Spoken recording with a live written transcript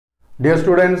Dear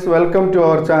students, welcome to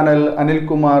our channel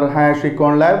Anilkumar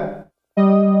Econlab.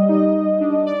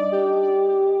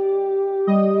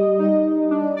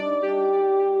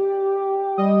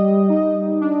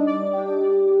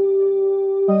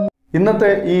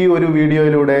 ഇന്നത്തെ ഈ ഒരു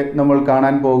വീഡിയോയിലൂടെ നമ്മൾ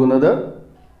കാണാൻ പോകുന്നത്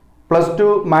 +2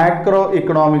 മാക്രോ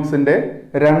ഇക്കണോമിക്സിന്റെ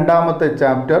രണ്ടാമത്തെ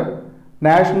ചാപ്റ്റർ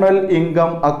നാഷണൽ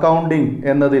ഇൻകം അക്കൗണ്ടിംഗ്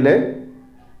എന്നതിലെ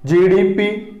GDP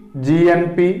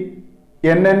GNP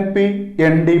NNP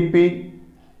NDP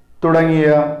തുടങ്ങിയ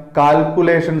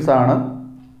കാൽക്കുലേഷൻസ് ആണ്.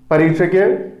 പരീക്ഷയ്ക്ക്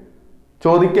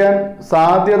ചോദിക്കാൻ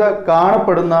സാധ്യത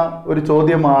കാണപ്പെടുന്ന ഒരു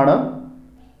ചോദ്യമാണ്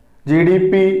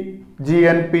GDP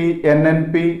GNP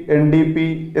NNP NDP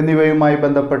എന്നിവയുമായി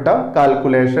ബന്ധപ്പെട്ട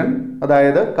കാൽക്കുലേഷൻ,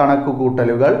 അതായത്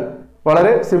കണക്കുകൂട്ടലുകൾ.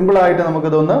 വളരെ സിമ്പിളായിട്ട്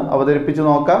നമുക്കിതൊന്ന് അവതരിപ്പിച്ച്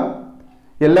നോക്കാം.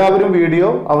 എല്ലാവരും വീഡിയോ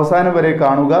അവസാനം വരെ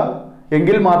കാണുക,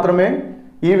 എങ്കിൽ മാത്രമേ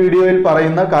ഈ വീഡിയോയിൽ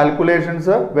പറയുന്ന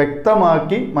കാൽക്കുലേഷൻസ്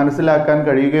വ്യക്തമാക്കി മനസ്സിലാക്കാൻ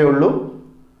കഴിയുകയുള്ളൂ.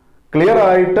 ക്ലിയർ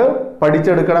ആയിട്ട്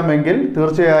പഠിച്ചെടുക്കണമെങ്കിൽ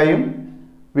തീർച്ചയായും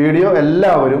വീഡിയോ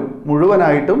എല്ലാവരും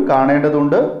മുഴുവനായിട്ടും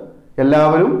കാണേണ്ടതുണ്ട്.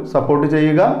 എല്ലാവരും സപ്പോർട്ട്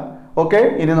ചെയ്യുക. ഓക്കെ,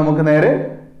 ഇനി നമുക്ക് നേരെ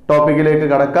ടോപ്പിക്കിലേക്ക്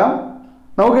കടക്കാം.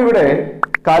 നമുക്കിവിടെ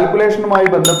കാൽക്കുലേഷനുമായി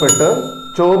ബന്ധപ്പെട്ട്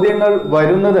ചോദ്യങ്ങൾ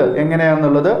വരുന്നത്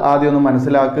എങ്ങനെയാണെന്നുള്ളത് ആദ്യം ഒന്ന്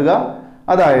മനസ്സിലാക്കുക.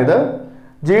 അതായത്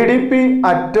GDP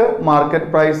at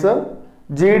market price,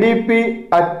 GDP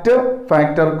at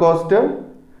factor cost,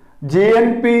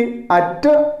 GNP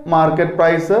at market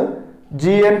price,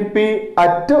 GNP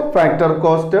at factor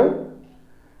cost,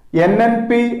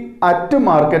 NNP at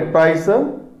market price,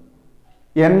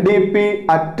 NDP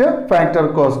at factor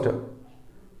cost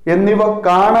എന്നിവ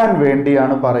കാണാൻ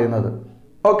വേണ്ടിയാണ് പറയുന്നത്.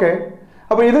 ഓക്കെ,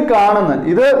 അപ്പോൾ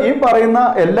ഈ പറയുന്ന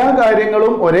എല്ലാ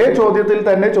കാര്യങ്ങളും ഒരേ ചോദ്യത്തിൽ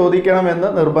തന്നെ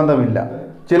ചോദിക്കണമെന്ന് നിർബന്ധമില്ല.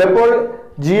 ചിലപ്പോൾ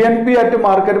GNP at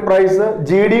market price,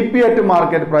 GDP at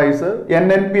market price,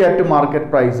 NNP at market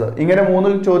price, ഇങ്ങനെ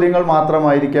 3 ചോദ്യങ്ങൾ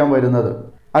മാത്രമായിരിക്കാം വരുന്നത്.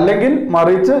 അല്ലെങ്കിൽ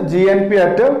മറിച്ച് GNP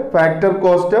at factor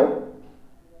cost,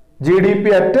 GDP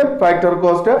at factor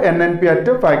cost, NNP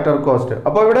at factor cost.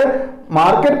 അപ്പോൾ ഇവിടെ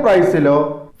മാർക്കറ്റ് പ്രൈസിലോ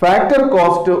ഫാക്ടർ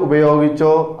കോസ്റ്റ്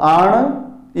ഉപയോഗിച്ചോ ആണ്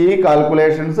ഈ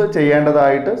കാൽക്കുലേഷൻസ്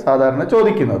ചെയ്യേണ്ടതായിട്ട് സാധാരണ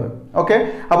ചോദിക്കുന്നത്. ഓക്കെ,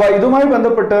 അപ്പോൾ ഇതുമായി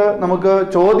ബന്ധപ്പെട്ട് നമുക്ക്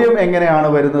ചോദ്യം എങ്ങനെയാണ്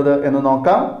വരുന്നത് എന്ന്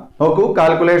നോക്കാം. നോക്കൂ,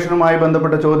 കാൽക്കുലേഷനുമായി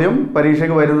ബന്ധപ്പെട്ട ചോദ്യം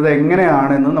പരീക്ഷയ്ക്ക് വരുന്നത്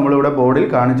എങ്ങനെയാണെന്ന് നമ്മളിവിടെ ബോർഡിൽ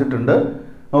കാണിച്ചിട്ടുണ്ട്.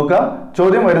 നോക്കാം,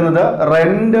 ചോദ്യം വരുന്നത്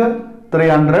rent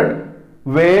 300,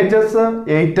 wages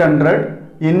 800,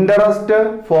 interest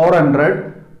 400,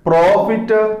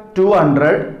 profit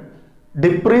 200,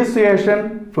 depreciation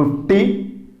 50,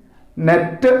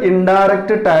 net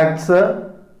indirect tax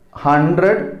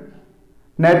 100,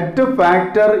 net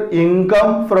factor income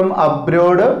from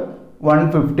abroad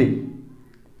 150.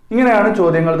 ഇങ്ങനെയാണ്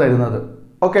ചോദ്യങ്ങൾ തരുന്നത്.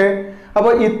 ഓക്കെ,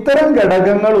 അപ്പോൾ ഇത്തരം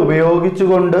ഘടകങ്ങൾ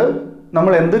ഉപയോഗിച്ചുകൊണ്ട്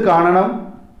നമ്മൾ എന്ത് കാണണം?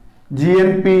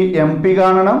 GNP MP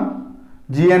കാണണം,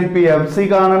 GNP FC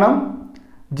കാണണം,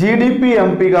 GDP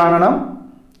MP കാണണം,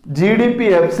 GDP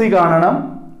FC കാണണം,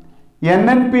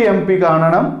 NNP MP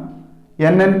കാണണം,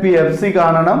 NNP FC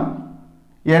കാണണം,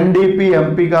 NDP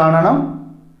MP കാണണം,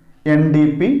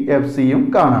 NDP FCയും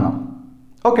കാണണം.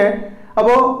 ഓക്കെ,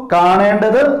 അപ്പോൾ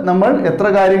കാണേണ്ടത് നമ്മൾ എത്ര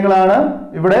കാര്യങ്ങളാണ്?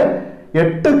 ഇവിടെ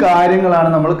 8 കാര്യങ്ങളാണ്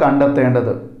നമ്മൾ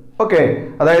കണ്ടെത്തേണ്ടത്. ഓക്കെ,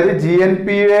 അതായത്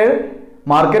GNPയെ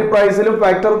മാർക്കറ്റ് പ്രൈസിലും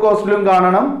ഫാക്ടർ കോസ്റ്റിലും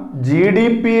കാണണം,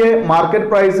 GDPയെ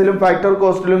മാർക്കറ്റ് പ്രൈസിലും ഫാക്ടർ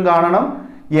കോസ്റ്റിലും കാണണം,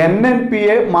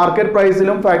 NNPയെ മാർക്കറ്റ്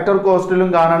പ്രൈസിലും ഫാക്ടർ കോസ്റ്റിലും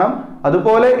കാണണം,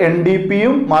 അതുപോലെ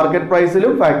NDPയും മാർക്കറ്റ്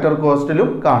പ്രൈസിലും ഫാക്ടർ കോസ്റ്റിലും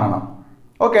കാണണം.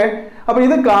 ഓക്കെ, അപ്പോൾ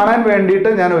ഇത് കാണാൻ വേണ്ടിയിട്ട്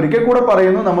ഞാൻ ഒരിക്കൽ കൂടെ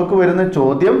പറയുന്നു, നമുക്ക് വരുന്ന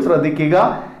ചോദ്യം ശ്രദ്ധിക്കുക.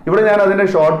 ഇവിടെ ഞാൻ അതിന്റെ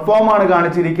ഷോർട്ട് ഫോം ആണ്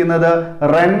കാണിച്ചിരിക്കുന്നത്.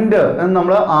 റെന്റ് എന്ന്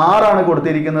നമ്മൾ R ആണ്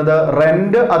കൊടുത്തിരിക്കുന്നത്.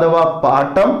 റെന്റ് അഥവാ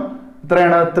പാട്ടം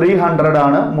എത്രയാണ്? 300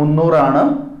 ആണ്, 300 ആണ്.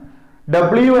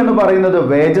 W എന്ന് പറയുന്നത്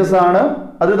വേജസ് ആണ്,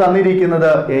 അത്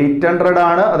തന്നിരിക്കുന്നത് 800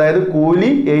 ആണ്, അതായത് കൂലി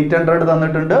 800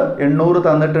 തന്നിട്ടുണ്ട്, 800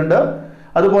 തന്നിട്ടുണ്ട്.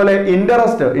 അതുപോലെ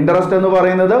ഇൻട്രസ്റ്റ് എന്ന്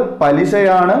പറയുന്നത്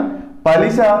പലിശയാണ്,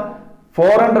 പലിശ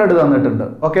 400 തന്നിട്ടുണ്ട്.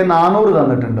 ഓക്കെ, 400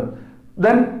 തന്നിട്ടുണ്ട്.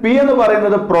 ദെൻ P എന്ന്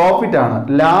പറയുന്നത് പ്രോഫിറ്റ് ആണ്,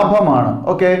 ലാഭമാണ്.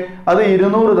 ഓക്കെ, അത്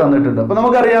 200 തന്നിട്ടുണ്ട്. അപ്പൊ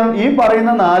നമുക്കറിയാം ഈ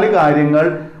പറയുന്ന 4 കാര്യങ്ങൾ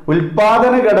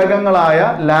ഉൽപാദന ഘടകങ്ങളായ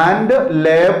ലാൻഡ്,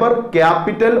 ലേബർ,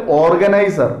 ക്യാപിറ്റൽ,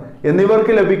 ഓർഗനൈസർ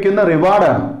എന്നിവർക്ക് ലഭിക്കുന്ന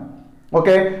റിവാർഡാണ്.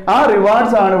 ഓക്കെ, ആ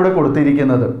റിവാർഡ്സ് ആണ് ഇവിടെ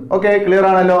കൊടുത്തിരിക്കുന്നത്. ഓക്കെ, ക്ലിയർ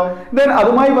ആണല്ലോ. ദെൻ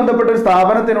അതുമായി ബന്ധപ്പെട്ട ഒരു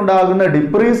സ്ഥാപനത്തിനുണ്ടാകുന്ന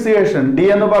ഡിപ്രീസിയേഷൻ, D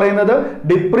എന്ന് പറയുന്നത്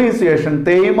ഡിപ്രീസിയേഷൻ,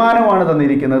 തേയ്മാനമാണ്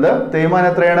തന്നിരിക്കുന്നത്. തേയ്മാനം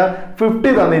എത്രയാണ്?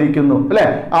 50 തന്നിരിക്കുന്നു, അല്ലെ?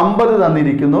 50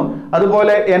 തന്നിരിക്കുന്നു.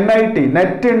 അതുപോലെ NIT,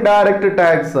 നെറ്റ് ഇൻഡയറക്റ്റ്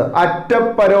ടാക്സ്,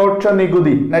 അറ്റപരോക്ഷ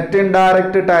നികുതി, നെറ്റ്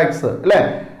ഇൻഡയറക്റ്റ് ടാക്സ്, അല്ലെ?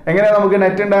 എങ്ങനെയാ നമുക്ക്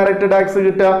നെറ്റ് ഇൻഡയറക്റ്റ് ടാക്സ്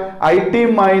കിട്ടുക? IT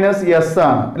മൈനസ് എസ്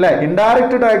ആണ് അല്ലെ.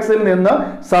 ഇൻഡയറക്റ്റ് ടാക്സിൽ നിന്ന്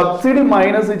സബ്സിഡി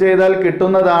മൈനസ് ചെയ്താൽ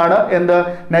കിട്ടുന്നതാണ് എന്ത്?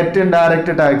 Net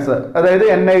indirect tax. അതായത്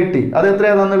NIT അത്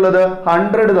എത്രയാണ് തന്നുള്ളത്?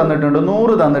 100 തന്നിട്ടുണ്ട്,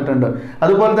 100 തന്നിട്ടുണ്ട്.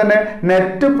 അതുപോലെ തന്നെ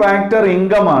നെറ്റ് ഫാക്ടർ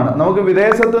ഇൻകം ആണ്, നമുക്ക്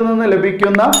വിദേശത്ത് നിന്ന്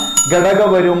ലഭിക്കുന്ന ഘടക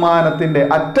വരുമാനത്തിന്റെ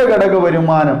അറ്റ ഘടക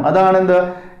വരുമാനം, അതാണ് എന്ത്?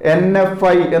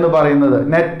 NFI എന്ന് പറയുന്നത്,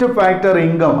 നെറ്റ് ഫാക്ടർ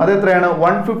ഇൻകം. അത് എത്രയാണ്?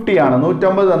 150 ആണ്,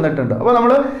 150 തന്നിട്ടുണ്ട്. അപ്പൊ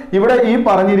നമ്മൾ ഇവിടെ ഈ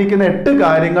പറഞ്ഞിരിക്കുന്ന 8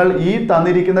 കാര്യങ്ങൾ ഈ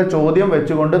തന്നിരിക്കുന്ന ചോദ്യം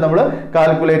വെച്ചുകൊണ്ട് നമ്മൾ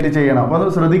കാൽക്കുലേറ്റ് ചെയ്യണം. അപ്പൊ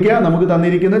ശ്രദ്ധിക്കുക, നമുക്ക്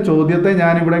തന്നിരിക്കുന്ന ചോദ്യത്തെ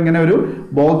ഞാൻ ഇവിടെ ഇങ്ങനെ ഒരു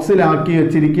ബോക്സിലാക്കി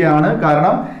വെച്ചിരിക്കുകയാണ്.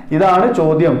 കാരണം ഇതാണ്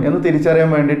ചോദ്യം എന്ന് തിരിച്ചറിയാൻ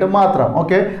വേണ്ടിയിട്ട് മാത്രം.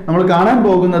 ഓക്കെ, നമ്മൾ കാണാൻ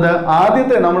പോകുന്നത്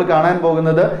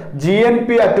GNP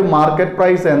അറ്റ് മാർക്കറ്റ്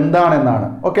പ്രൈസ് എന്താണെന്നാണ്.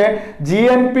 Okay,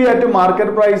 GNP at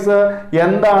market price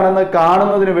എന്താണെന്ന്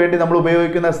കാണുന്നതിന് വേണ്ടി നമ്മൾ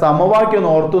ഉപയോഗിക്കുന്ന സമവാക്യം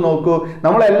ഓർത്തു നോക്കൂ.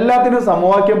 നമ്മൾ എല്ലാത്തിനും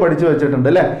സമവാക്യം പഠിച്ചു വെച്ചിട്ടുണ്ട്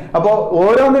അല്ലെ. അപ്പോൾ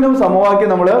ഓരോന്നിനും സമവാക്യം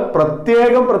നമ്മൾ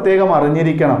പ്രത്യേകം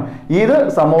അറിഞ്ഞിരിക്കണം. ഇത്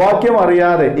സമവാക്യം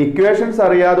അറിയാതെ, ഇക്വേഷൻസ്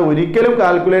അറിയാതെ ഒരിക്കലും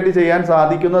കാൽക്കുലേറ്റ് ചെയ്യാൻ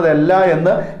സാധിക്കുന്നതല്ല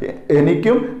എന്ന്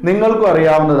എനിക്കും നിങ്ങൾക്കും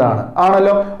അറിയാവുന്നതാണ്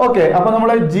ആണല്ലോ. ഓക്കെ, അപ്പൊ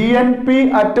നമ്മൾ GNP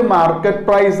അറ്റ് മാർക്കറ്റ്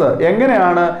പ്രൈസ്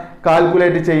എങ്ങനെയാണ്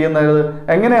കാൽക്കുലേറ്റ് ചെയ്യുന്നത്,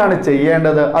 എങ്ങനെയാണ്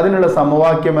ചെയ്യേണ്ടത്? അതിനുള്ള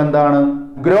സമവാക്യം എന്താണ്?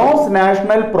 Gross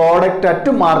national product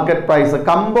at market price,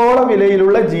 കമ്പോള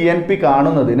വിലയിലുള്ള GNP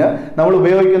കാണുന്നതിന് നമ്മൾ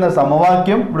ഉപയോഗിക്കുന്ന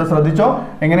സമവാക്യം ഇവിടെ ശ്രദ്ധിച്ചോ.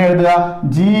 എങ്ങനെ എഴുതുക?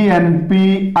 GNP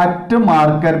at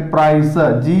market price,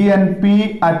 GNP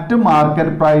at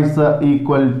market price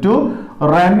equal to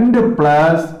rent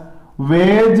plus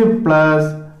wage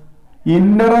plus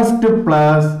interest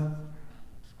plus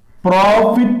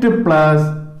profit plus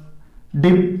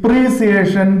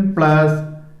depreciation plus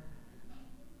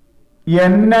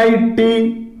NIT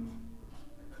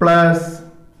plus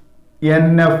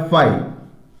NFI.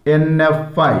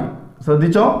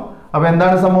 ശ്രദ്ധിച്ചോ. അപ്പൊ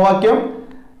എന്താണ് സമവാക്യം?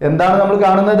 എന്താണ് നമ്മൾ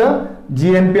കാണുന്നത്?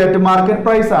 GNP അറ്റ് മാർക്കറ്റ്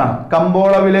പ്രൈസ് ആണ്,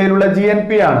 കമ്പോള വിലയിലുള്ള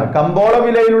GNP ആണ്. കമ്പോള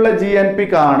വിലയിലുള്ള GNP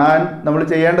കാണാൻ നമ്മൾ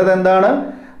ചെയ്യേണ്ടത് എന്താണ്?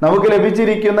 നമുക്ക്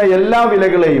ലഭിച്ചിരിക്കുന്ന എല്ലാ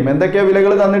വിലകളെയും, എന്തൊക്കെയാ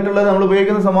വിലകൾ തന്നിട്ടുള്ളത്, നമ്മൾ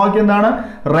ഉപയോഗിക്കുന്ന സമവാക്യം എന്താണ്?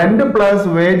 Rent plus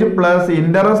wage plus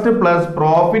interest plus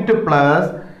profit plus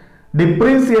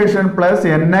depreciation plus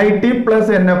NIT plus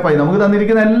NFI. നമുക്ക്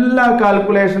തന്നിരിക്കുന്ന എല്ലാ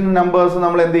കാൽക്കുലേഷൻ നമ്പേഴ്സ്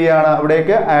നമ്മൾ എന്ത് ചെയ്യാണ്?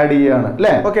 അവിടേക്ക് ആഡ് ചെയ്യാണ്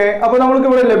അല്ലെ. ഓക്കെ, അപ്പൊ നമുക്ക്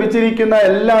ഇവിടെ ലഭിച്ചിരിക്കുന്ന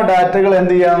എല്ലാ ഡാറ്റകൾ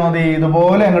എന്ത് ചെയ്യാൻ മതി?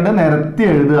 ഇതുപോലെ അങ്ങോട്ട് നിരത്തി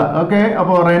എഴുതുക. ഓക്കെ,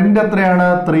 അപ്പൊ റെന്റ് എത്രയാണ്?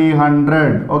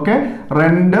 300. ഓക്കെ,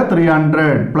 റെന്റ് 300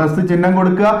 പ്ലസ് ചിഹ്നം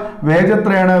കൊടുക്കുക. വേജ്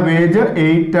എത്രയാണ്? വേജ്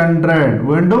 800,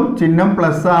 വീണ്ടും ചിഹ്നം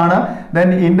പ്ലസ് ആണ്. ദെൻ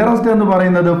ഇൻട്രസ്റ്റ് എന്ന്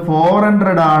പറയുന്നത്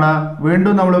 400 ആണ്,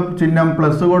 വീണ്ടും നമ്മൾ ചിഹ്നം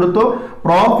പ്ലസ് കൊടുത്തു.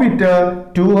 പ്രോഫിറ്റ്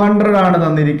 200 ആണ്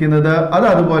തന്നിരിക്കുന്നത്, അത്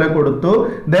അതുപോലെ കൊടുത്തു.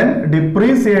 ദെൻ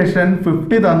ഡിപ്രീസിയേഷൻ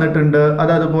 50 തന്നിട്ടുണ്ട്,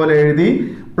 അത് അതുപോലെ എഴുതി,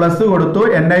 പ്ലസ് കൊടുത്തു.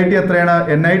 NIT എത്രയാണ്?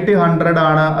 NIT 100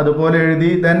 ആണ്, അതുപോലെ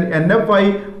എഴുതി. ദെൻ NFI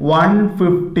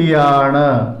 150 ആണ്.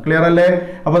 ക്ലിയർ അല്ലേ?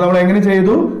 അപ്പൊ നമ്മൾ എങ്ങനെ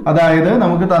ചെയ്തു? അതായത്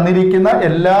നമുക്ക് തന്നിരിക്കുന്ന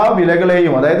എല്ലാ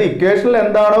വിലകളെയും, അതായത് ഇക്വേഷനിൽ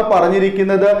എന്താണോ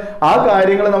പറഞ്ഞിരിക്കുന്നത് ആ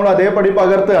കാര്യങ്ങൾ നമ്മൾ അതേപടി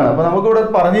പകർത്തുകയാണ്. അപ്പൊ നമുക്ക് ഇവിടെ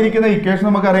പറഞ്ഞിരിക്കുന്ന ഇക്വേഷൻ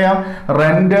നമുക്കറിയാം.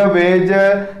 റെന്റ്, വേജ്,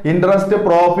 ഇൻട്രസ്റ്റ്,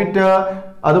 പ്രോഫിറ്റ്,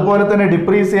 അതുപോലെ തന്നെ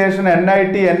ഡിപ്രീസിയേഷൻ,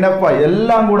 NIT, NFI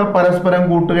എല്ലാം കൂടെ പരസ്പരം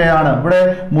കൂട്ടുകയാണ്. ഇവിടെ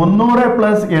 300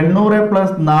 plus 800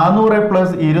 plus 400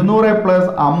 plus 200 plus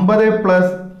 50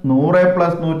 plus 100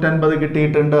 plus 150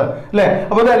 കിട്ടിയിട്ടുണ്ട് അല്ലെ.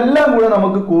 അപ്പൊ ഇതെല്ലാം കൂടെ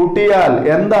നമുക്ക് കൂട്ടിയാൽ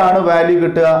എന്താണ് വാല്യൂ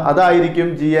കിട്ടുക? അതായിരിക്കും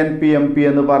GNP MP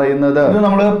എന്ന് പറയുന്നത്. ഇത്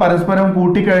നമ്മൾ പരസ്പരം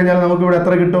കൂട്ടിക്കഴിഞ്ഞാൽ നമുക്ക് ഇവിടെ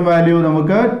എത്ര കിട്ടും വാല്യൂ?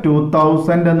 നമുക്ക്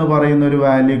 2000 എന്ന് പറയുന്ന ഒരു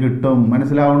വാല്യൂ കിട്ടും.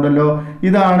 മനസ്സിലാവുണ്ടല്ലോ?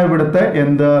 ഇതാണ് ഇവിടുത്തെ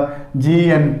എന്ത്?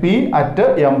 GNP അറ്റ്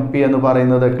MP എന്ന്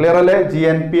പറയുന്നത്. ക്ലിയർ അല്ലേ?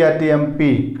 GNP അറ്റ് MP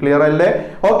ക്ലിയർ അല്ലേ?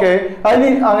 ഓക്കെ, ഇനി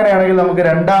അങ്ങനെയാണെങ്കിൽ നമുക്ക്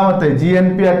രണ്ടാമത്തെ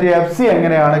GNP അറ്റ് FC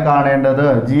എങ്ങനെയാണ് കാണേണ്ടത്?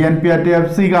 GNP അറ്റ്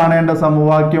FC കാണേണ്ട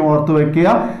സമവാക്യം ഓർത്തു വെക്കുക.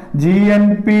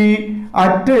 GNP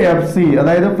അറ്റ് FC,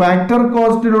 അതായത് factor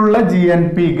കോസ്റ്റിലുള്ള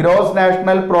GNP, gross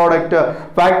national product,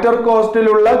 factor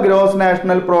കോസ്റ്റിലുള്ള gross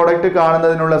national product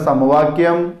കാണുന്നതിനുള്ള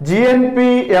സമവാക്യം GNP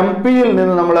MP യിൽ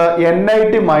നിന്ന് നമ്മൾ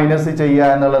NIT മൈനസ്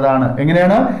ചെയ്യുക എന്നുള്ളതാണ്.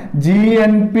 എങ്ങനെയാണ്?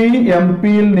 GNP MP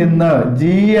യിൽ നിന്ന്,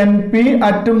 GNP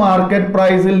അറ്റ് മാർക്കറ്റ്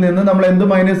പ്രൈസിൽ നിന്ന് നമ്മൾ എന്ത്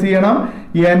മൈനസ് ചെയ്യണം?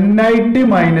 NIT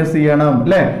മൈനസ് ചെയ്യണം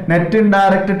അല്ലെ. നെറ്റ്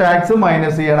ഇൻഡയറക്റ്റ് ടാക്സ്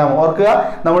മൈനസ് ചെയ്യണം. ഓർക്കുക,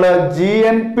 നമ്മൾ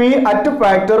GNP അറ്റ്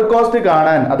ഫാക്ടർ കോസ്റ്റ്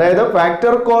കാണാൻ, അതായത്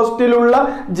ഫാക്ടർ കോസ്റ്റിലുള്ള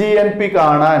GNP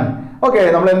കാണാൻ, ഓക്കെ,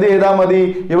 നമ്മൾ എന്ത് ചെയ്താൽ മതി?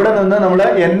 ഇവിടെ നിന്ന് നമ്മൾ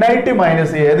NIT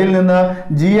മൈനസ് ചെയ്യുക. ഇതിൽ നിന്ന്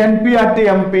GNP അറ്റ്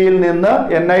MP യിൽ നിന്ന്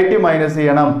NIT മൈനസ്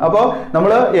ചെയ്യണം. അപ്പോൾ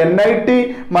നമ്മൾ NIT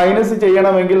മൈനസ്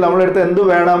ചെയ്യണമെങ്കിൽ നമ്മളെടുത്ത് എന്ത്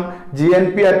വേണം?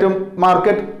 GNP അറ്റ്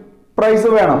മാർക്കറ്റ് പ്രൈസ്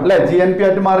വേണം അല്ലെ. GNP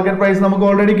അറ്റ് മാർക്കറ്റ് പ്രൈസ് നമുക്ക്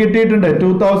ഓൾറെഡി കിട്ടിയിട്ടുണ്ട്,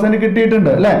 2000 കിട്ടിയിട്ടുണ്ട്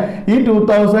അല്ലെ. ഈ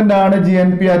 2000 ആണ്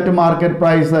GNP അറ്റ് മാർക്കറ്റ്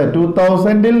പ്രൈസ്.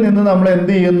 2000 നിന്ന് നമ്മൾ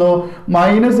എന്ത് ചെയ്യുന്നു?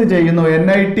 മൈനസ് ചെയ്യുന്നു.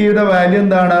 NIT യുടെ വാല്യൂ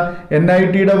എന്താണ്?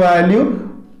 NIT യുടെ വാല്യൂ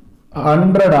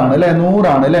 100 ആണ് അല്ലെ, 100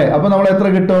 ആണ് അല്ലെ. അപ്പൊ നമ്മൾ എത്ര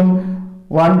കിട്ടും?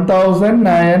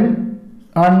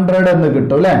 1900 എന്ന്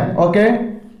കിട്ടും അല്ലെ. ഓക്കെ,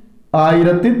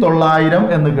 1900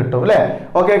 എന്ന് കിട്ടും അല്ലെ.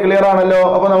 ഓക്കെ, ക്ലിയർ ആണല്ലോ.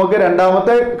 അപ്പൊ നമുക്ക്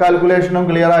രണ്ടാമത്തെ കാൽക്കുലേഷനും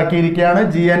clear ആക്കിയിരിക്കുകയാണ്.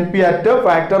 GNP at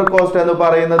factor cost എന്ന്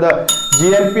പറയുന്നത്,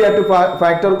 GNP അറ്റ്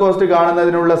ഫാക്ടർ കോസ്റ്റ്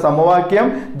കാണുന്നതിനുള്ള സമവാക്യം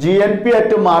GNP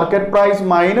at market price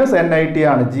minus NIT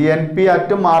ആണ്. GNP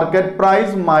at market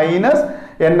price minus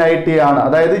NIT ആണ്.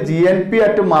 അതായത് GNP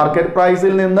അറ്റ് മാർക്കറ്റ്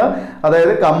പ്രൈസിൽ നിന്ന്,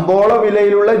 അതായത് കമ്പോള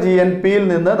വിലയിലുള്ള GNPയിൽ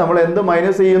നിന്ന് നമ്മൾ എന്ത്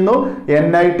മൈനസ് ചെയ്യുന്നു?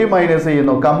 NIT മൈനസ്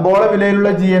ചെയ്യുന്നു. കമ്പോള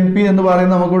വിലയിലുള്ള GNP എന്ന്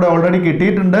പറയുന്നത് നമുക്കിവിടെ ഓൾറെഡി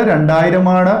കിട്ടിയിട്ടുണ്ട്, 2000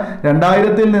 ആണ്.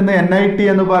 2000-ൽ നിന്ന് NIT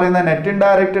എന്ന് പറയുന്ന നെറ്റ്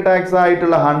ഇൻഡയറക്റ്റ് ടാക്സ്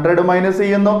ആയിട്ടുള്ള 100 മൈനസ്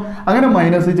ചെയ്യുന്നു. അങ്ങനെ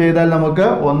മൈനസ് ചെയ്താൽ നമുക്ക്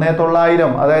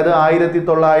 1900, അതായത്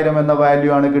 1900 എന്ന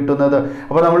വാല്യൂ ആണ് കിട്ടുന്നത്.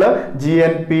 അപ്പൊ നമ്മൾ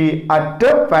GNP അറ്റ്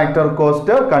ഫാക്ടർ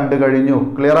കോസ്റ്റ് കണ്ടു കഴിഞ്ഞു.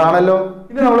 ക്ലിയർ ആണല്ലോ.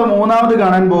 ഇനി നമ്മൾ മൂന്നാമത്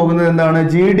കാണാൻ പോകുന്നത് എന്താണ്?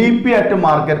 GDP അറ്റ്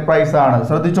മാർക്കറ്റ് പ്രൈസ് ആണ്.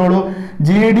 ശ്രദ്ധിച്ചോളൂ,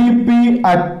 GDP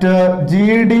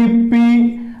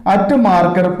അറ്റ്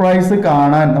മാർക്കറ്റ് പ്രൈസ്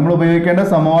കാണാൻ നമ്മൾ ഉപയോഗിക്കേണ്ട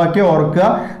സമവാക്യം ഓർക്കുക.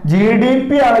 GDP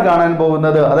ആണ് കാണാൻ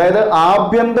പോകുന്നത്, അതായത്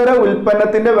ആഭ്യന്തര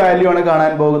ഉൽപ്പന്നത്തിന്റെ വാല്യൂ ആണ്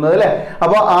കാണാൻ പോകുന്നത് അല്ലെ.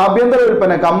 അപ്പൊ ആഭ്യന്തര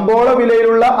ഉൽപ്പന്നം, കമ്പോള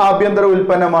വിലയിലുള്ള ആഭ്യന്തര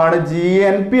ഉൽപ്പന്നമാണ്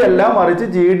GNP അല്ല, മറിച്ച്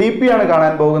GDP ആണ്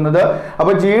കാണാൻ പോകുന്നത്.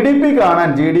 അപ്പൊ GDP കാണാൻ,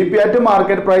 GDP അറ്റ്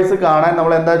മാർക്കറ്റ് പ്രൈസ് കാണാൻ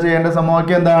നമ്മൾ എന്താ ചെയ്യേണ്ട?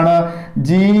 സമവാക്യം എന്താണ്?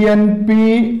 GNP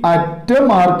അറ്റ്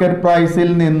മാർക്കറ്റ് പ്രൈസിൽ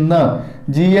നിന്ന്,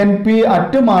 GNP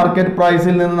അറ്റ് മാർക്കറ്റ്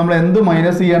പ്രൈസിൽ നിന്ന് നമ്മൾ എന്ത്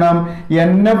മൈനസ് ചെയ്യണം?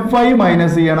 NFI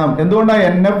മൈനസ് ചെയ്യണം. എന്തുകൊണ്ടാണ്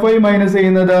NFI മൈനസ്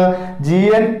ചെയ്യുന്നത്?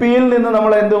 GNPയിൽ നിന്ന്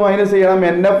നമ്മൾ എന്ത് മൈനസ് ചെയ്യണം?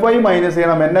 NFI മൈനസ്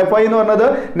ചെയ്യണം. NFI എന്ന് പറഞ്ഞത്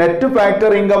നെറ്റ്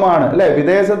ഫാക്ടർ ഇൻകം ആണ് അല്ലെ.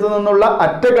 വിദേശത്ത് നിന്നുള്ള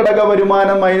അറ്റ ഘടക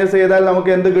വരുമാനം മൈനസ് ചെയ്താൽ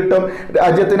നമുക്ക് എന്ത് കിട്ടും?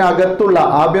 രാജ്യത്തിനകത്തുള്ള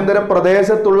ആഭ്യന്തര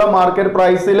പ്രദേശത്തുള്ള മാർക്കറ്റ്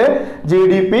പ്രൈസിൽ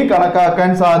GDP കണക്കാക്കാൻ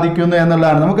സാധിക്കുന്നു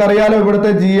എന്നുള്ളതാണ്. നമുക്കറിയാലോ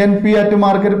ഇവിടുത്തെ GNP അറ്റ്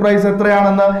മാർക്കറ്റ് പ്രൈസ്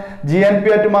എത്രയാണെന്ന്. GNP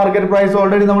at market price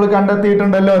already നമ്മൾ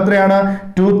കണ്ടെത്തിയിട്ടുണ്ടല്ലോ. എത്രയാണ്?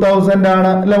 2000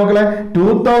 ആണ് അല്ലെ മക്കളെ.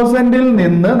 2000-ൽ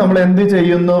നിന്ന് നമ്മൾ എന്ത്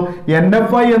ചെയ്യുന്നു?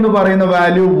 NFI എന്ന് പറയുന്ന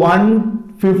വാല്യൂ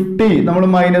 150 നമ്മൾ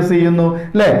മൈനസ് ചെയ്യുന്നു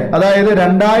അല്ലെ. അതായത്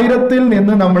 2000-ൽ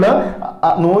നിന്ന് നമ്മൾ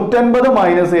 150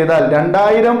 മൈനസ് ചെയ്താൽ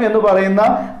 2000 എന്ന് പറയുന്ന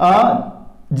ആ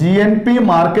GNP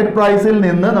മാർക്കറ്റ് പ്രൈസിൽ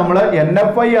നിന്ന് നമ്മൾ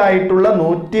NFI ആയിട്ടുള്ള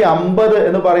 150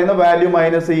 എന്ന് പറയുന്ന വാല്യൂ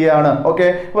മൈനസ് ചെയ്യുകയാണ്. ഓക്കെ,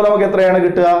 അപ്പൊ നമുക്ക് എത്രയാണ്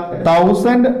കിട്ടുക?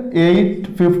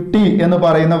 1850 എന്ന്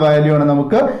പറയുന്ന വാല്യൂ ആണ്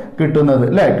നമുക്ക് കിട്ടുന്നത്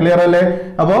അല്ലെ. ക്ലിയർ അല്ലേ?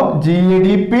 അപ്പോ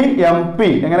GDP MP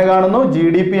എങ്ങനെ കാണുന്നു?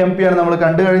 GDP MP ആണ് നമ്മൾ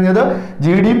കണ്ടു കഴിഞ്ഞത്.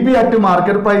 GDP അറ്റ്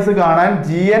മാർക്കറ്റ് പ്രൈസ് കാണാൻ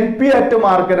GNP അറ്റ്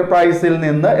മാർക്കറ്റ് പ്രൈസിൽ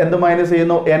നിന്ന് എന്ത് മൈനസ്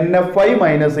ചെയ്യുന്നു? NFI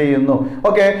മൈനസ് ചെയ്യുന്നു.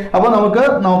 ഓക്കെ, അപ്പൊ നമുക്ക്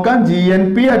നോക്കാം.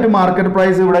 GNP അറ്റ് മാർക്കറ്റ്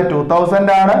പ്രൈസ് ഇവിടെ 2000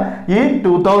 ആണ്. ഈ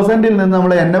 2000-ൽ നിന്ന്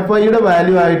നമ്മൾ NFI-യുടെ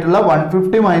വാല്യൂ ആയിട്ടുള്ള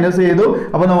 150 മൈനസ് ചെയ്തു.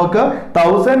 അപ്പൊ നമുക്ക്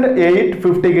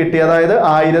 1850 കിട്ടി. അതായത്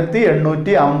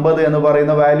 1850 എന്ന്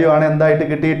പറയുന്ന വാല്യൂ ആണ് എന്തായിട്ട്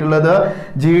കിട്ടിയിട്ടുള്ളത്?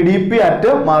 GDP അറ്റ്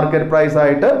മാർക്കറ്റ് പ്രൈസ്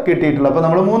ആയിട്ട് കിട്ടിയിട്ടുള്ളത്. അപ്പൊ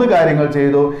നമ്മൾ 3 കാര്യങ്ങൾ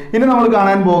ചെയ്തു. ഇനി നമ്മൾ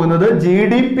കാണാൻ പോകുന്നത്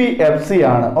GDP FC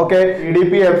ആണ്. ഓക്കെ,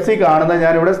 GDP FC കാണുന്ന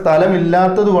ഞാൻ ഇവിടെ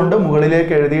സ്ഥലമില്ലാത്തത് കൊണ്ട്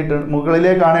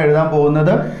മുകളിലേക്കാണ് എഴുതാൻ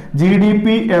പോകുന്നത്. GDP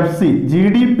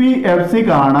FC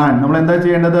കാണാൻ നമ്മൾ എന്താ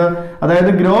ചെയ്യേണ്ടത്? അതായത്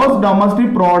gross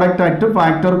domestic product at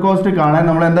factor cost കാണാൻ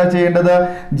നമ്മൾ എന്താ ചെയ്യേണ്ടത്?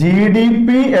 GDP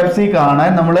FC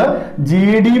കാണാൻ നമ്മൾ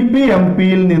GDP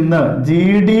MPയിൽ നിന്ന്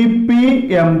GDP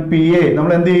MPയെ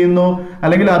നമ്മൾ എന്ത് ചെയ്യുന്നു?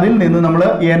 അല്ലെങ്കിൽ അതിൽ നിന്ന് നമ്മൾ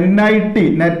NIT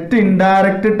net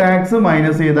indirect tax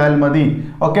minus ചെയ്താൽ മതി.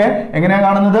 ഓക്കെ, എങ്ങനെയാണ്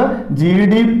കാണുന്നത്?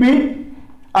 GDP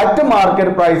അറ്റ്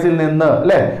മാർക്കറ്റ് പ്രൈസിൽ നിന്ന്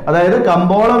അല്ലെ, അതായത്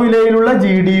കമ്പോള വിലയിലുള്ള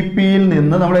GDPയിൽ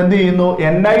നിന്ന് നമ്മൾ എന്ത് ചെയ്യുന്നു?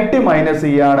 NIT മൈനസ്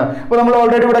ചെയ്യാണ്. അപ്പൊ നമ്മൾ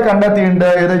ഓൾറെഡി ഇവിടെ കണ്ടെത്തിയിട്ടുണ്ട്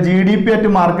ഏത്? GDP അറ്റ്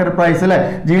മാർക്കറ്റ് പ്രൈസ് അല്ലെ.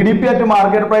 GDP അറ്റ്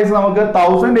മാർക്കറ്റ് പ്രൈസ് നമുക്ക്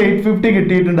 1850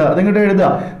 കിട്ടിയിട്ടുണ്ട്. അതിങ്ങോട്ട് എഴുതുക,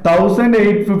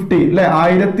 1850 അല്ലെ,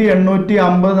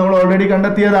 1850 നമ്മൾ already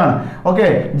കണ്ടെത്തിയതാണ്. Okay,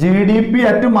 GDP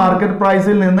at market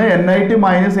പ്രൈസിൽ നിന്ന് NIT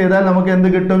മൈനസ് ചെയ്താൽ നമുക്ക് എന്ത്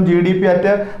കിട്ടും? GDP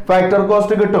അറ്റ് ഫാക്ടർ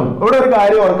കോസ്റ്റ് കിട്ടും. ഇവിടെ ഒരു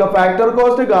കാര്യം ഓർക്കുക, ഫാക്ടർ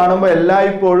കോസ്റ്റ് കാണുമ്പോൾ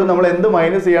എല്ലായ്പ്പോഴും നമ്മൾ എന്ത്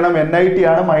മൈനസ് ചെയ്യണം? NIT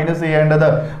ആണ് മൈനസ് ചെയ്യേണ്ടത്.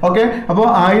 ഓക്കെ, അപ്പോൾ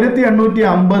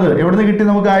 1850 എവിടുന്ന് കിട്ടി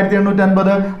നമുക്ക്?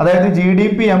 1850, അതായത്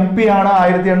GDP MP ആണ്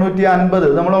 1850.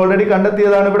 നമ്മൾ ഓൾറെഡി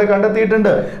കണ്ടെത്തിയതാണ്, ഇവിടെ കണ്ടെത്തിയിട്ടുണ്ട്.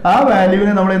 ആ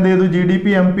വാല്യൂവിനെ നമ്മൾ എന്ത് ചെയ്തു?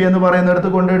 GDP MP എന്ന്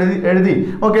പറയുന്നിടത്ത് കൊണ്ട് എഴുതി.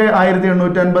 ഓക്കെ,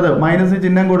 1850 മൈനസ്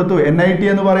ചിഹ്നം കൊടുത്തു. NIT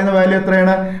എന്ന് പറയുന്ന വാല്യൂ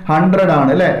എത്രയാണ്? 100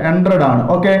 ആണ് അല്ലെ, 100 ആണ്.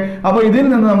 ഓക്കെ, അപ്പൊ ഇതിൽ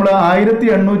നിന്ന് നമ്മൾ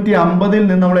 1850-ൽ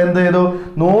നിന്ന് നമ്മൾ എന്ത് ചെയ്തു?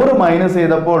 100 മൈനസ്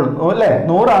ചെയ്തപ്പോൾ അല്ലെ,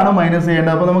 100 ആണ് മൈനസ്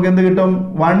ചെയ്യേണ്ടത്. അപ്പൊ നമുക്ക് എന്ത് കിട്ടും?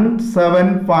 170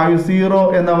 1750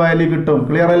 എന്ന വാല്യൂ കിട്ടും.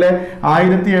 ക്ലിയർ അല്ലേ?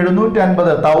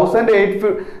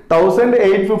 1750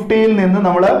 1850 നിന്ന്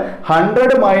നമ്മൾ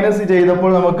 100 മൈനസ്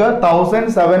ചെയ്തപ്പോൾ നമുക്ക്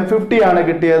 1750 ആണ്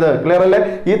കിട്ടിയത്. ക്ലിയർ അല്ലേ?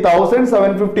 ഈ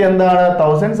 1750 എന്താണ്?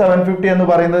 1750 എന്ന്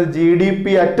പറയുന്നത് GDP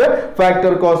അറ്റ്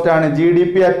ഫാക്ടർ കോസ്റ്റ് ആണ്.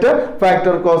 GDP അറ്റ്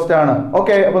ഫാക്ടർ കോസ്റ്റ് ആണ്.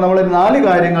 ഓക്കെ, അപ്പൊ നമ്മൾ 4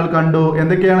 കാര്യങ്ങൾ കണ്ടു.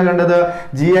 എന്തൊക്കെയാണ് കണ്ടത്?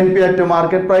 GNP അറ്റ്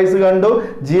മാർക്കറ്റ് പ്രൈസ് കണ്ടു,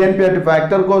 GNP അറ്റ്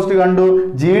ഫാക്ടർ കോസ്റ്റ് കണ്ടു,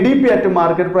 GDP അറ്റ്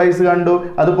മാർക്കറ്റ് പ്രൈസ് കണ്ടു,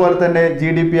 അതുപോലെ തന്നെ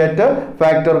GDP അറ്റ്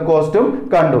ഫാക്ടർ കോസ്റ്റും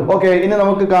കണ്ടു. ഓക്കെ, ഇനി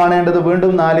നമുക്ക് കാണേണ്ടത്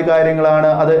വീണ്ടും 4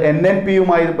 കാര്യങ്ങളാണ്. അത്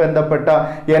NNP-യുമായി ബന്ധപ്പെട്ട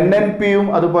NNP-യും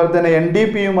അതുപോലെ തന്നെ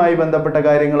NDP-യുമായി ബന്ധപ്പെട്ട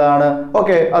കാര്യങ്ങളാണ്.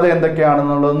 ഓക്കെ, അത്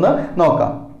എന്തൊക്കെയാണെന്നുള്ളതൊന്ന്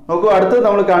നോക്കാം. നോക്കൂ, അടുത്ത്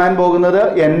നമ്മൾ കാണാൻ പോകുന്നത്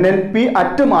NNP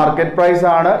അറ്റ് മാർക്കറ്റ് പ്രൈസ്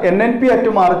ആണ്. NNP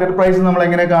അറ്റ് മാർക്കറ്റ് പ്രൈസ് നമ്മൾ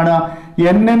എങ്ങനെ കാണുക?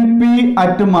 NNP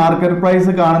അറ്റ് മാർക്കറ്റ്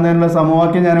പ്രൈസ് കാണുന്നതിനുള്ള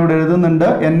സമവാക്യം ഞാൻ ഇവിടെ എഴുതുന്നുണ്ട്.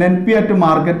 NNP at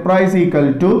market price equal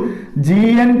to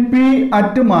GNP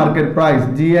at market price,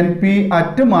 GNP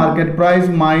at market price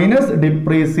minus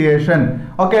depreciation.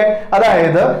 Okay,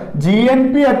 അതായത്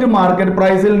GNP അറ്റ് മാർക്കറ്റ്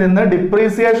പ്രൈസിൽ നിന്ന്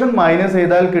ഡിപ്രീസിയേഷൻ മൈനസ്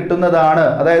ചെയ്താൽ കിട്ടുന്നതാണ്,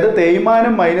 അതായത്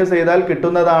തേയ്മാനം മൈനസ് ചെയ്താൽ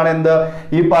കിട്ടുന്നതാണ് എന്ത്?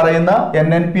 ഈ പറയുന്ന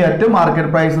NNP അറ്റ്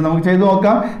മാർക്കറ്റ് പ്രൈസ്. നമുക്ക് ചെയ്ത്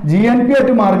നോക്കാം. GNP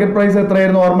അറ്റ് മാർക്കറ്റ് പ്രൈസ്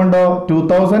എത്രയായിരുന്നു? ഓർമ്മയുണ്ടോ?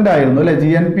 2000 ആയിരുന്നു അല്ലെ?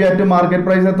 GNP അറ്റ് മാർക്കറ്റ്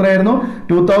പ്രൈസ് എത്രയായിരുന്നു?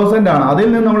 2000 ആണ്. അതിൽ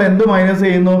നിന്ന് നമ്മൾ എന്ത് മൈനസ്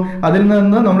ചെയ്യുന്നു? അതിൽ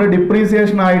നിന്ന് നമ്മൾ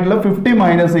ഡിപ്രീസിയേഷൻ ആയിട്ടുള്ള 50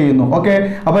 മൈനസ് ചെയ്യുന്നു. ഓക്കെ,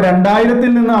 അപ്പൊ 2000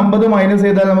 നിന്ന് 50 മൈനസ്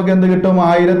ചെയ്താൽ നമുക്ക് എന്ത് കിട്ടും?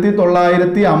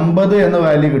 1950 എന്ന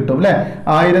വാല്യൂ കിട്ടും അല്ലെ?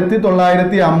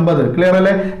 1950. ക്ലിയർ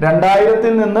അല്ലേ?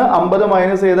 2000 നിന്ന് 50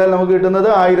 മൈനസ് ചെയ്താൽ നമുക്ക് കിട്ടുന്നത്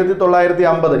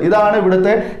 1950. ഇതാണ്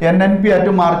ഇവിടുത്തെ NNP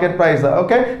at market price.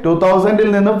 Okay, 2000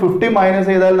 നിന്ന് 50 മൈനസ്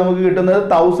ചെയ്താൽ നമുക്ക് കിട്ടുന്നത്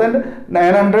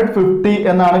 1950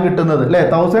 എന്നാണ് കിട്ടുന്നത് അല്ലെ?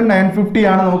 1950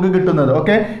 ആണ് നമുക്ക് കിട്ടുന്നത്.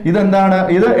 ഓക്കെ, ഇതെന്താണ്?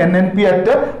 ഇത് NNP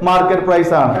അറ്റ് മാർക്കറ്റ്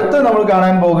പ്രൈസ് ആണ്. അടുത്ത് നമ്മൾ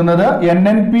കാണാൻ പോകുന്നത്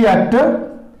NNP അറ്റ്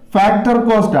ഫാക്ടർ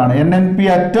കോസ്റ്റ് ആണ്. NNP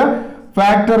at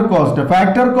factor cost.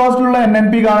 Factor cost ഉള്ള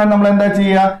NNP കാണാൻ നമ്മൾ എന്താ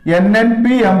ചെയ്യുക? NNP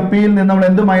MP-യിൽ നിന്ന് നമ്മൾ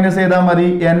എന്ത് മൈനസ് ചെയ്താൽ മതി?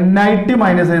 NIT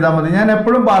മൈനസ് ചെയ്താൽ മതി. ഞാൻ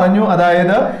എപ്പോഴും പറഞ്ഞു,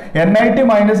 അതായത് NIT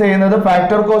മൈനസ് ചെയ്യുന്നത്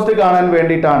ഫാക്ടർ കോസ്റ്റ് കാണാൻ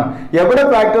വേണ്ടിയിട്ടാണ്. എവിടെ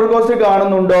ഫാക്ടർ കോസ്റ്റ്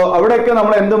കാണുന്നുണ്ടോ അവിടെയൊക്കെ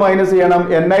നമ്മൾ എന്ത് മൈനസ് ചെയ്യണം?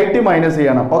 NIT മൈനസ്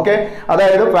ചെയ്യണം. ഓക്കെ,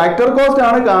 അതായത് ഫാക്ടർ കോസ്റ്റ്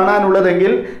ആണ്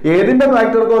കാണാനുള്ളതെങ്കിൽ ഏതിന്റെ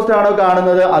ഫാക്ടർ കോസ്റ്റ് ആണോ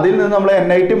കാണുന്നത് അതിൽ നിന്ന് നമ്മൾ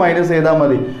NIT മൈനസ് ചെയ്താൽ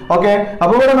മതി. ഓക്കെ,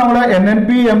 അപ്പോൾ ഇവിടെ നമ്മൾ NNP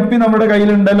MP നമ്മുടെ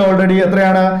കയ്യിലുണ്ടല്ലോ ഓൾറെഡി.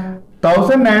 എത്രയാണ്?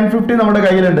 1950 നമ്മുടെ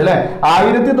കയ്യിലുണ്ട് അല്ലെ?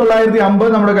 1950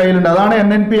 നമ്മുടെ കയ്യിലുണ്ട്. അതാണ്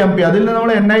NNP MP. അതിൽ നിന്ന്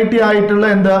നമ്മൾ NIT ആയിട്ടുള്ള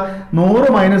എന്താ 100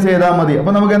 മൈനസ് ചെയ്താൽ മതി.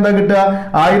 അപ്പൊ നമുക്ക് എന്താ കിട്ടുക?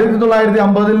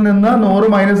 1950 നിന്ന് 100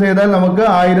 മൈനസ് ചെയ്താൽ നമുക്ക്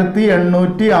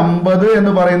 1850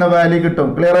 എന്ന് പറയുന്ന വാല്യൂ കിട്ടും.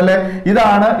 ക്ലിയർ അല്ലേ?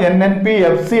 ഇതാണ് NNP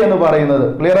FC എന്ന് പറയുന്നത്.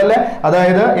 ക്ലിയർ അല്ലേ?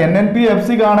 അതായത് NNP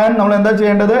FC കാണാൻ നമ്മൾ എന്താ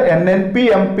ചെയ്യേണ്ടത്? NNP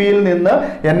MP-യിൽ നിന്ന്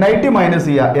NIT മൈനസ്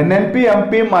ചെയ്യുക. NNP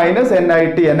MP minus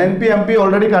NIT. NNP MP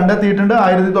already കണ്ടെത്തിയിട്ടുണ്ട്,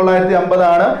 1950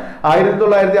 ആണ്.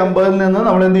 1950 നിന്ന്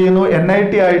നമ്മൾ എന്ത് ചെയ്യുന്നു?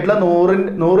 NIT ആയിട്ടുള്ള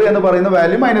 100 എന്ന് പറയുന്ന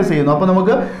വാല്യൂ മൈനസ് ചെയ്യുന്നു. അപ്പൊ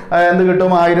നമുക്ക് എന്ത്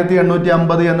കിട്ടും?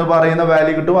 1850 എന്ന് പറയുന്ന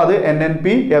വാല്യൂ കിട്ടും. അത് NNP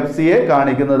FC-യെ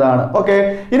കാണിക്കുന്നതാണ്. ഓക്കെ,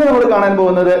 ഇനി നമ്മൾ കാണാൻ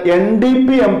പോകുന്നത് NDP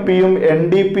MP-യും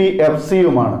NDP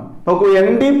FC-യുമാണ്. നോക്കൂ,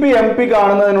 NDP MP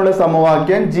കാണുന്നതിനുള്ള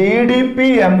സമവാക്യം GDP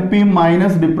MP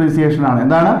മൈനസ് ഡിപ്രീസിയേഷൻ ആണ്.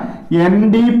 എന്താണ്?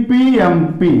 NDP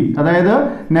MP, അതായത്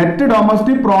net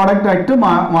domestic product at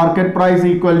market price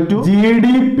equal to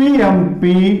GDP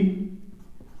MP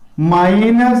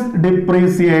minus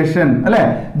depreciation അല്ലെ?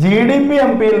 GDP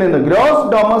MP-യിൽ നിന്ന് gross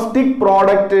domestic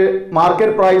product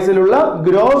market പ്രൈസിലുള്ള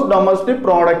gross domestic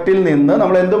പ്രോഡക്റ്റിൽ നിന്ന്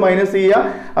നമ്മൾ എന്ത് മൈനസ് ചെയ്യുക?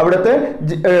 അവിടുത്തെ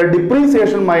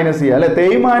ഡിപ്രീസിയേഷൻ മൈനസ് ചെയ്യുക അല്ലെ?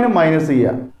 തേയ്മാനം മൈനസ്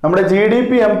ചെയ്യുക. നമ്മുടെ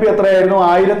GDP MP എത്രയായിരുന്നു?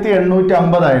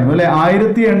 1850 ആയിരുന്നു അല്ലെ?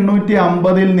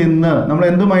 1850 നിന്ന് നമ്മൾ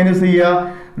എന്ത് മൈനസ് ചെയ്യുക?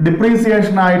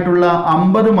 ഡിപ്രീസിയേഷൻ ആയിട്ടുള്ള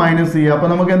 50 മൈനസ് ചെയ്യുക. അപ്പൊ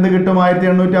നമുക്ക് എന്ത് കിട്ടും?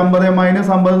 1850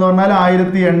 മൈനസ് 50 എന്ന് പറഞ്ഞാൽ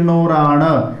 1800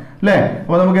 ആണ് അല്ലെ?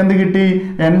 അപ്പൊ നമുക്ക് എന്ത് കിട്ടി?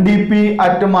 NDP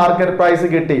അറ്റ് മാർക്കറ്റ് പ്രൈസ്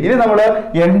കിട്ടി. ഇനി നമ്മൾ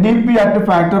NDP അറ്റ്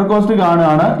ഫാക്ടർ കോസ്റ്റ്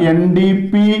കാണുകയാണ്.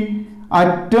 NDP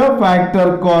at factor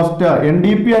cost.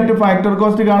 NDP at factor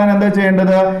cost കാണാൻ എന്താ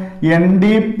ചെയ്യേണ്ടത്?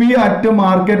 NDP അറ്റ്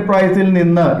മാർക്കറ്റ് പ്രൈസിൽ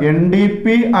നിന്ന് NDP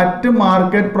അറ്റ്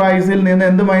മാർക്കറ്റ് പ്രൈസിൽ നിന്ന്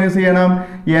എന്ത് മൈനസ് ചെയ്യണം?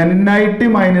 NIT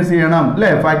മൈനസ് ചെയ്യണം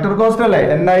അല്ലെ? ഫാക്ടർ കോസ്റ്റ് അല്ലേ?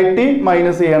 NIT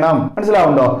മൈനസ് ചെയ്യണം.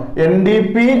 മനസ്സിലാവുണ്ടോ?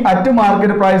 NDP അറ്റ്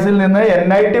മാർക്കറ്റ് പ്രൈസിൽ നിന്ന്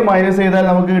NIT മൈനസ് ചെയ്താൽ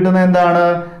നമുക്ക് കിട്ടുന്നത് എന്താണ്?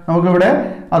 നമുക്കിവിടെ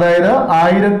അതായത്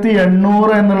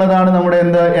 1800 എന്നുള്ളതാണ് നമ്മുടെ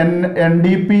എന്ത്?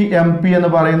 NDP MP എന്ന്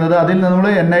പറയുന്നത്. അതിൽ നമ്മൾ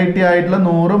NIT ആയിട്ടുള്ള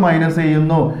 100 മൈനസ്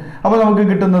ചെയ്യുന്നു. അപ്പൊ നമുക്ക്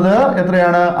കിട്ടുന്നത്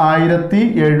എത്രയാണ്?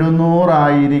 1700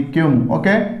 ആയിരിക്കും.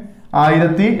 ഓക്കെ,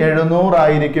 1700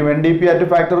 ആയിരിക്കും. NDP at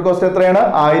ഫാക്ടർ കോസ്റ്റ് എത്രയാണ്?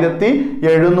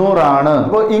 1700 ആണ്.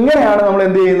 അപ്പോൾ ഇങ്ങനെയാണ് നമ്മൾ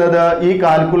എന്ത് ചെയ്യുന്നത്? ഈ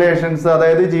കാൽക്കുലേഷൻസ്,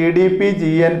 അതായത് GDP,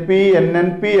 GNP,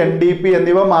 NNP, NDP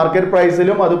എന്നിവ മാർക്കറ്റ്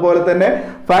പ്രൈസിലും അതുപോലെ തന്നെ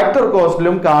ഫാക്ടർ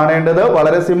കോസ്റ്റിലും കാണേണ്ടത്.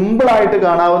 വളരെ സിമ്പിൾ ആയിട്ട്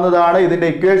കാണാവുന്നതാണ്. ഇതിന്റെ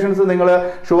ഇക്വേഷൻസ് നിങ്ങൾ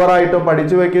ഷുവർ ആയിട്ടും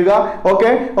പഠിച്ചു വെക്കുക. ഓക്കെ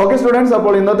സ്റ്റുഡൻസ്,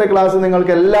 അപ്പോൾ ഇന്നത്തെ ക്ലാസ്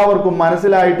നിങ്ങൾക്ക് എല്ലാവർക്കും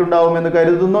മനസ്സിലായിട്ടുണ്ടാവും എന്ന്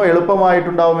കരുതുന്നു,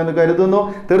 എളുപ്പമായിട്ടുണ്ടാവും എന്ന് കരുതുന്നു.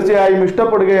 തീർച്ചയായും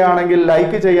ഇഷ്ടപ്പെടുകയാണെങ്കിൽ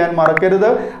ലൈക്ക് ചെയ്യാൻ മറക്കരുത്.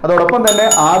 അതോടൊപ്പം തന്നെ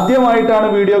ആദ്യമായിട്ടാണ്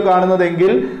വീഡിയോ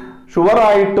കാണുന്നതെങ്കിൽ ഷുവർ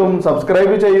ആയിട്ടും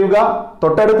സബ്സ്ക്രൈബ് ചെയ്യുക.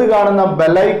 തൊട്ടടുത്ത് കാണുന്ന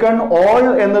ബെല്ലൈക്കൺ ഓൾ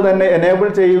എന്ന് തന്നെ എനേബിൾ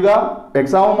ചെയ്യുക.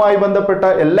 എക്സാമുമായി ബന്ധപ്പെട്ട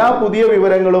എല്ലാ പുതിയ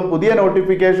വിവരങ്ങളും പുതിയ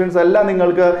നോട്ടിഫിക്കേഷൻസ് എല്ലാം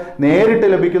നിങ്ങൾക്ക് നേരിട്ട്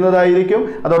ലഭിക്കുന്നതായിരിക്കും.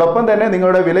 അതോടൊപ്പം തന്നെ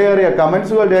നിങ്ങളുടെ വിലയേറിയ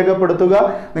കമന്റ്സുകൾ രേഖപ്പെടുത്തുക.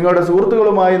 നിങ്ങളുടെ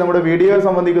സുഹൃത്തുക്കളുമായി നമ്മുടെ വീഡിയോയെ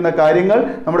സംബന്ധിക്കുന്ന കാര്യങ്ങൾ,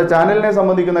 നമ്മുടെ ചാനലിനെ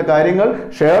സംബന്ധിക്കുന്ന കാര്യങ്ങൾ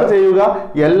ഷെയർ ചെയ്യുക.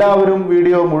 എല്ലാവരും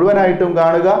വീഡിയോ മുഴുവനായിട്ടും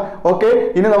കാണുക. ഓക്കെ,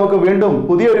 ഇനി നമുക്ക് വീണ്ടും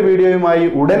പുതിയൊരു വീഡിയോയുമായി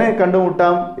ഉടനെ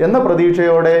കണ്ടുമുട്ടാം എന്ന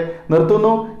പ്രതീക്ഷയോടെ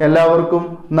നിർത്തുന്നു. എല്ലാവർക്കും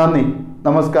നന്ദി,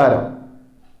 നമസ്കാരം.